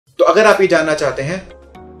तो अगर आप ये जानना चाहते हैं,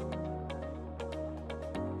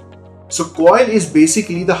 so coil is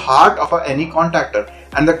basically the heart of any contactor,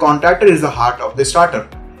 and the contactor is the heart of the starter.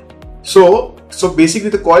 So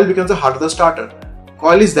basically the coil becomes the heart of the starter.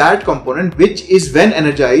 Coil is that component which is, when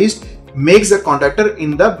energized, makes the contactor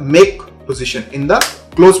in the make position, in the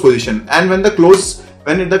close position, and when the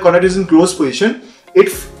contactor is in close position,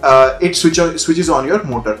 it switches on your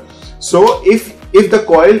motor. So if the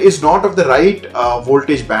coil is not of the right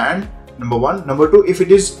voltage band, number one. Number two, if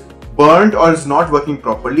it is burnt or is not working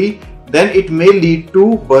properly, then it may lead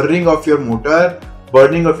to burning of your motor,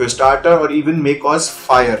 burning of your starter, or even may cause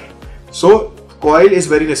fire. So coil is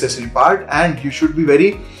very necessary part, and you should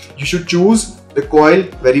choose the coil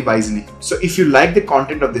very wisely. So if you like the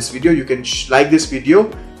content of this video, you can like this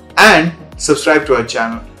video and subscribe to our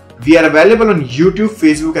channel. We are available on YouTube,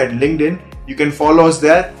 Facebook and LinkedIn. You can follow us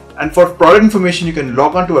there. And for product information, you can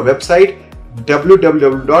log on to our website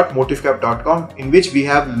www.motivecap.com, in which we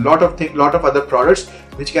have lot of other products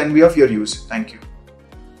which can be of your use. Thank you.